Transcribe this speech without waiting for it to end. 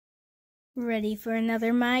Ready for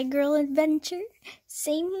another My Girl adventure?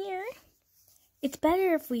 Same here. It's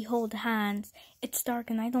better if we hold hands. It's dark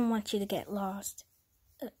and I don't want you to get lost.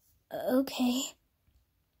 Okay.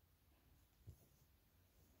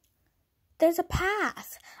 There's a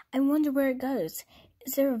path. I wonder where it goes.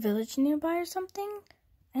 Is there a village nearby or something?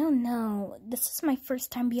 I don't know. This is my first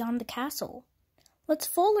time beyond the castle. Let's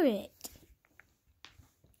follow it.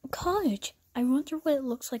 A cottage. I wonder what it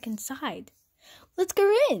looks like inside. Let's go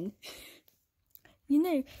in. You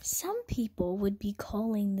know, some people would be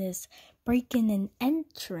calling this breaking and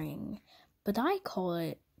entering, but I call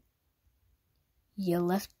it, you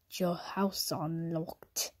left your house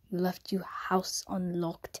unlocked. You left your house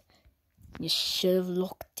unlocked. You should have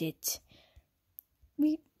locked it.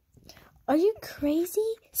 Are you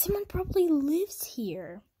crazy? Someone probably lives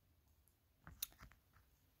here.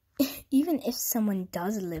 Even if someone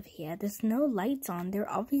does live here, there's no lights on. They're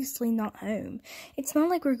obviously not home. It's not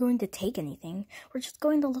like we're going to take anything. We're just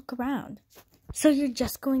going to look around. So you're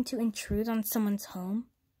just going to intrude on someone's home?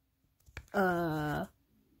 Yeah.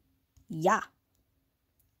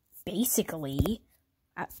 Basically.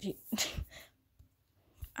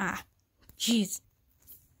 Jeez.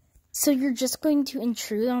 So you're just going to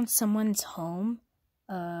intrude on someone's home?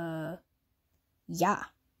 Yeah.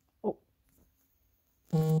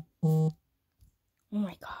 Oh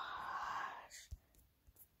my gosh.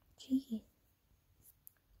 Gee.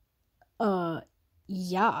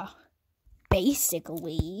 Yeah.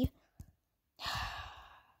 Basically.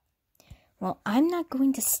 Well, I'm not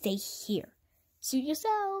going to stay here. Suit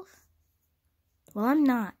yourself. Well, I'm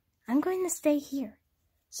not. I'm going to stay here.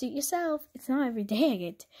 Suit yourself. It's not every day I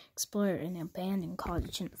get to explore an abandoned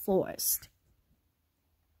cottage in the forest.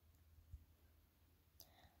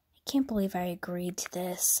 I can't believe I agreed to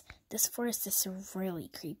this. This forest is really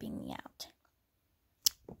creeping me out.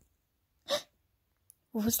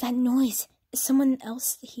 What was that noise? Is someone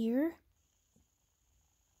else here?